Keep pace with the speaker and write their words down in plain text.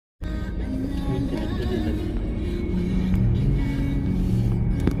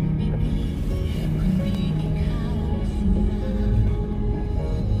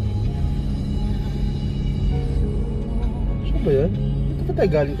Saan ba yan? Ito pa tayo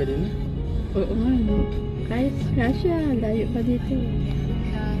galing kanina? Oo nga, no? Kahit kasya, layo pa dito.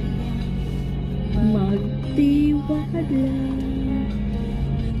 Magtiwala.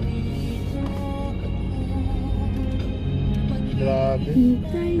 Grabe.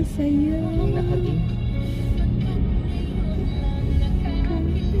 Hintay sa'yo. Ang nakating.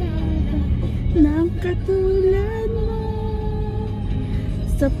 Nang katulad mo.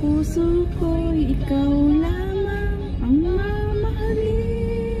 Sa puso ko'y ikaw lamang ang mamahalin.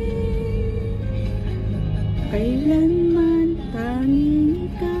 Kailanman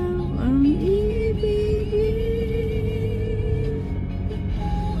tanging ikaw ang ibigin.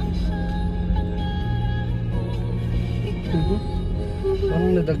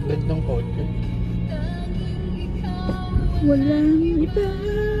 Parang nadagdag ng kotse. Walang iba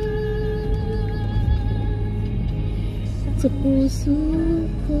sa puso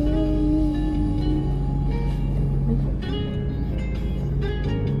ko.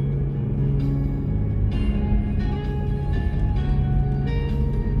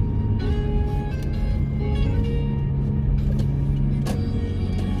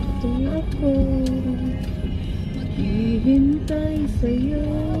 Ito ako, hihintay sa'yo.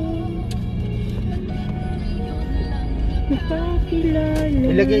 Napakilala.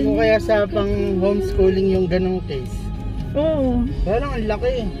 Ilagay ko kaya sa pang homeschooling yung ganong case. Oo. Parang ang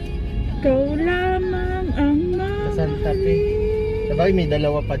laki. Ikaw lamang ang Sa Santa Fe. Sabagay may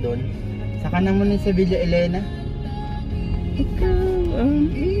dalawa pa doon. Saka naman yung sa Villa Elena. Ikaw ang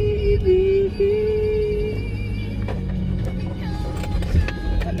ibigin.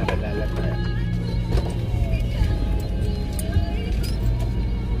 Nakalala tayo.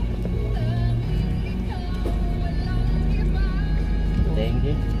 Thank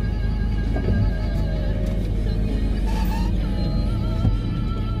you.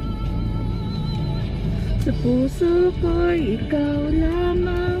 Sa puso ko'y ikaw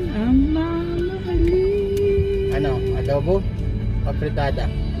lamang ang mamahalin. Ano? Adobo? Papritada?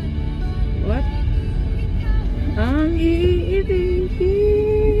 What? Ang iibigin.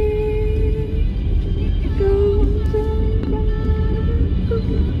 Ikaw ang pangako.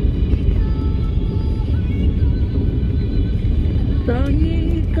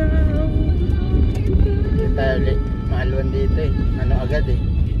 Tanging ikaw. Hindi tayo ulit. Mahalwan dito eh. Ano agad eh.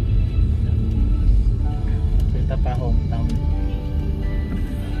 Kita pa hometown.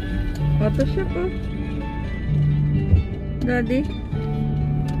 Auto shop oh. Daddy.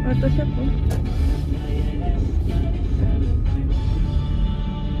 Auto shop oh.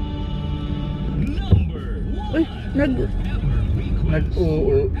 Uy,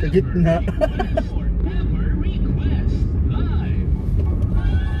 nag-oo sa gitna.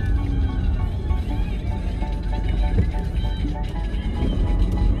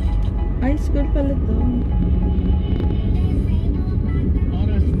 High school pala to.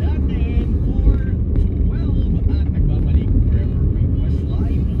 Oras natin for 12 at nagbabalik Forever Request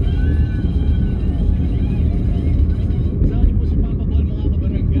Live. Sabi po si Papa Ball mga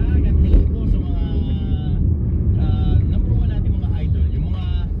kabarangay at hello po sa mga number one natin mga idol, yung mga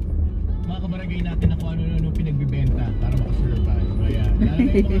kabarangay natin na kung ano pinagbibenta para makasurvive. Kaya lalo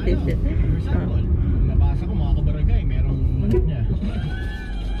na yung mga for example, nabasa ko mga kabarangay, merong manok niya.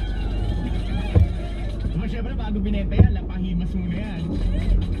 Siyempre bago binenta yan, lapahimas muna yan.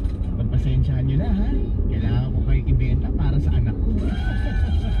 Pagpasensyahan nyo na ha. Kailangan ko kayo ibenta para sa anak ko.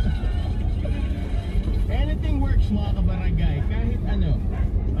 Anything works mga kabarangay. Kahit ano.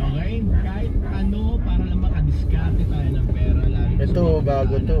 Okay? Kahit ano para lang makadiskarte tayo ng pera. Ito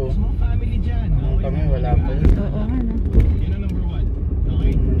bago to. Sa mga family dyan. Okay? Kami wala pa yun. Oo nga no. Yun ang number one.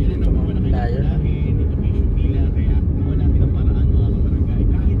 Okay? Yun ang number one na Tayo. kailangan namin. Dito kayo pila. Kaya kuha natin ang paraan mga kabarangay.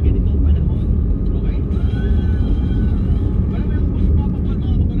 Kahit ganitong panahon. Okay? Marami ako po sa Papa Paul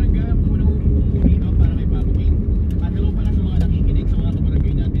mga kabarangay. Ako muna dito para kay Papa King. At hello pala sa mga nakikinig sa mga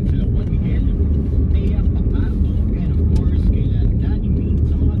kabarangay natin. Sila Juan Miguel, Thea Papardo, and of course kay Danny Mead.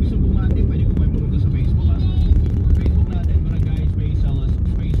 Sa mga gusto bumati, pwede ko kayo pumunta sa Facebook ha. Facebook natin, Barangay Space LS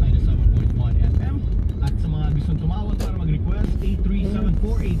Space 97.1 FM. At sa mga gustong tumawag para mag-request,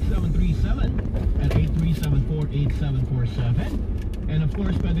 837-4737 at 837-4747. And of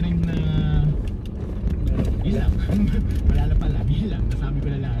course, pwede rin yun lang. Wala na pala. Yun lang. Nasabi ko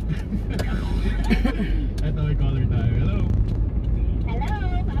na lahat. Ito may caller tayo. Hello. Hello,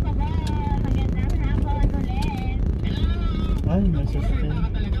 Papa Bob. Magandang hapon ulit. Hello. Ay, nasasakyan. Baka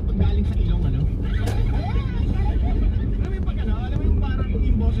talaga pag galing sa ilong ano. Alam mo yung pag ano, alam mo yung parang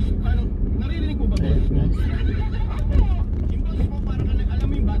yung boses, parang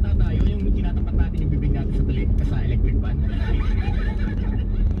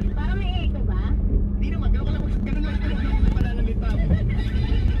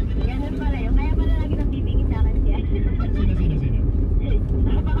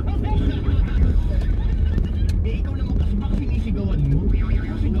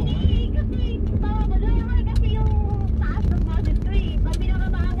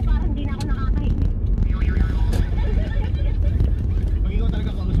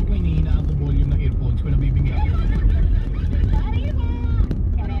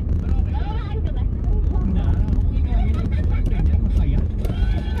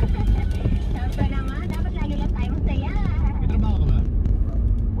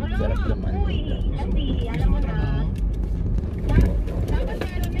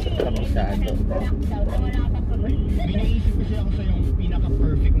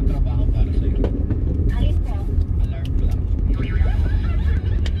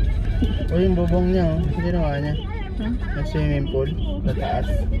Uy, yung bubong niya, oh. Ginawa niya. Huh? Yung swimming pool. Sa taas.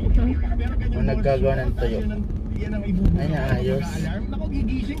 Huh? Ang naggagawa ng tuyo. Yan ang ibubuo. Ay, naayos. Alarm. Naku,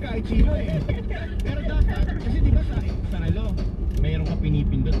 gigising kahit sino eh. Pero dapat, kasi di ba sa relo, mayroon ka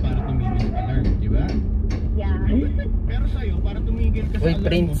pinipindot para tumigil yung alarm, di ba? Yeah. Pero sa'yo, para tumigil ka sa Uy, alarm mo,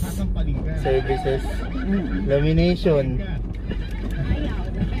 Prince. sasampalin ka. Services. Lamination. Kaya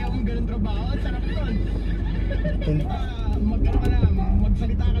kung ganun trabaho, ang sarap nun. Hin- Magkano ka na,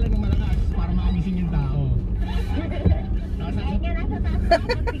 magsalita ka lang ng malakas para maalisin yung tao. Ay, nga nasa taas ako.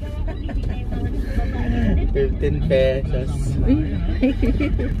 Sigaw ako bibigay mga babae. 15 pesos. Uy.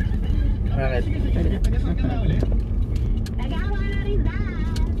 Bakit? Taga-saan ka na ulit? Nagawa na rin dahil.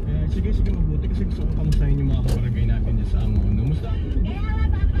 Sige, mabuti kasi gusto ko kamustahin yung mga kabarangay natin dyan sa Amon. Musta? Kaya nga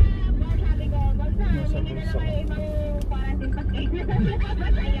papa, sabi ko, Bolsa, hindi na kayo ibang quarantine package.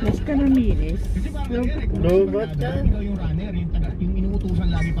 Mas ka na minis. Kasi parang nangyari, kung Robot gusto mo yan. ikaw yung runner, yung inuutusan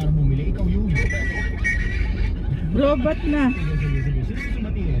lagi para bumili, ikaw yun. Robot na. Sige. Sino gusto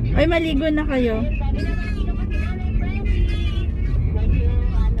matingin? Ay, maligo na kayo. Sabi na namin ko kasi nanay friendly.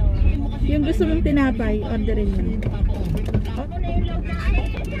 Medyo Yung gusto mong tinapay, orderin mo. ako na yung load na ay.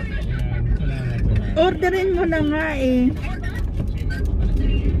 Salamat. Orderin mo na nga eh.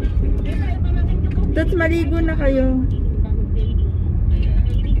 Tapos maligo na kayo.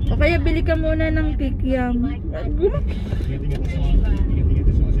 O kaya bili ka muna ng kikiam. Ingat-ingat sa mga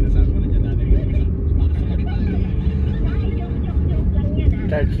sinasabi mo na dyan natin.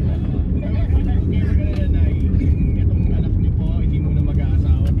 Charge mo. Itong anak niyo po, hindi mo na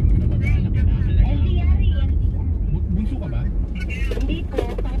mag-aasawa, hindi mo na mag-aanak. Bunso ka ba? Hindi po,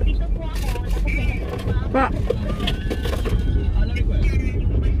 pang-pito po ako, tapos may kasama Pa. Ano request? ano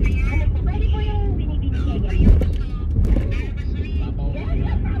po, pwede po yung binibigay niya. Papa, okay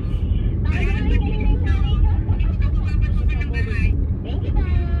na. Thank you, pa.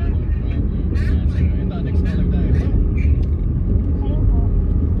 Ito, next na lang tayo. Ayun po.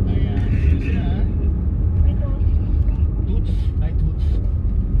 Ayan, sino sila ha? Ito. Toots? Ay, Toots.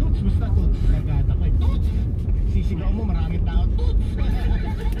 Toots, basta Toots. Nagkata ko eh. Toots! Sisigaw mo, maraming tao. Toots!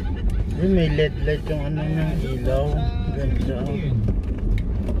 Uy, may LED yung ano ng ilaw. Ganda.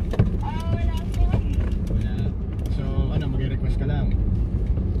 Wala po. Wala. So, ano, mag-request ka lang.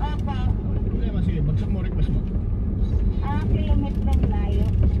 Opo. Problema, sige, bagsak mo request mo. Kilometrong layo.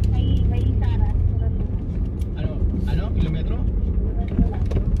 May Sara. Ano? Kilometro?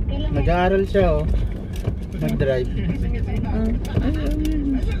 Nag-aaral siya, oh. Mag-drive.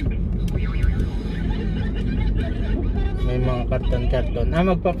 May mga karton-karton.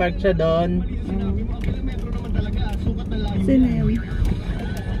 Magpa-park siya doon. Sabi mo, ang kilometro naman talaga. Sukat na layo. Sino yun?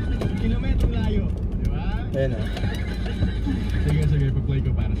 Kilometrong layo. Di ba? Ayun, oh. Sige, pag-play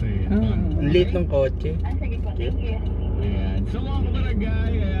ko para sa'yo. Ang liit ng kotse. Sige po. Thank you. Ayan. So mga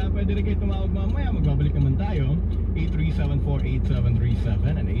kabarangay, pwede rin kayo tumawag mamaya. Magbabalik naman tayo.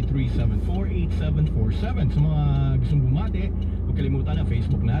 837-48737 and 837-48747. Sa mga gustong bumati, huwag kalimutan ang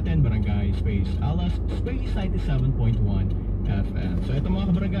Facebook natin, Barangay Space Alas Space 97.1 FM. So ito mga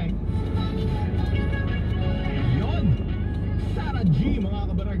kabarangay. Yon! Sarah G mga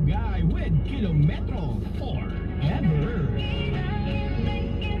kabarangay with Kilometro Forever.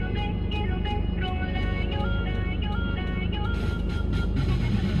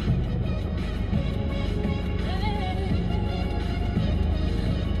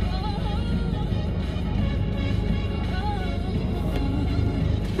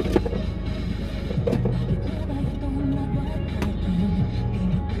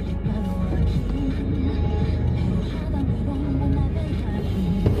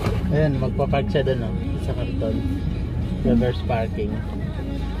 Ayan, magpa-park siya doon, oh. Sa karton. Reverse parking.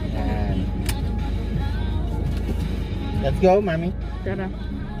 Ayan. Let's go, mami. Tara.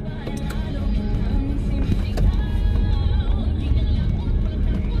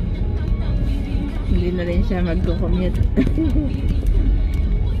 Hindi na rin siya magko-commute.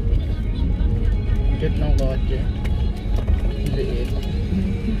 Cute ng kotse. Liit.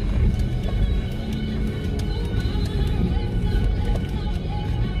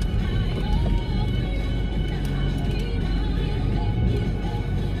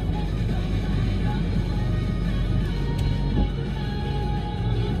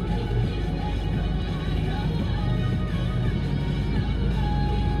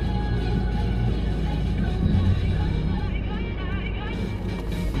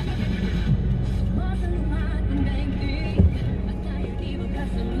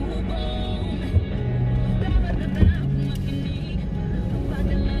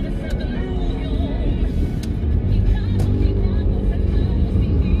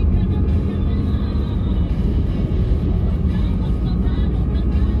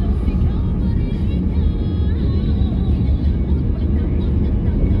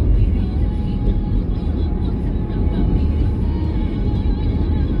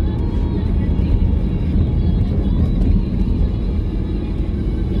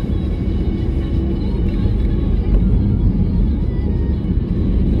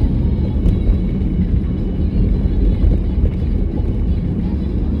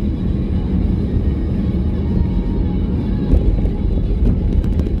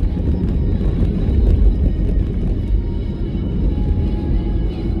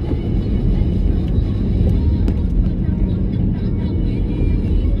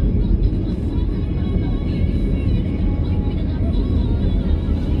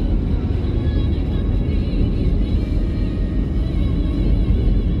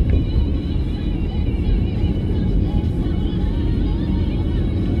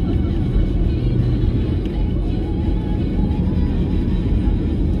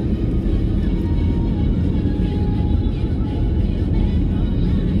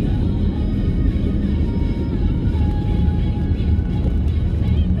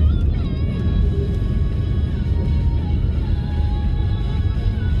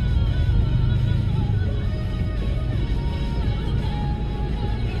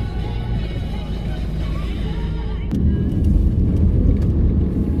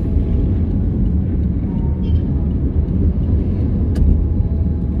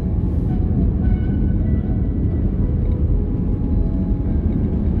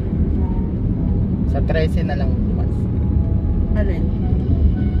 13 na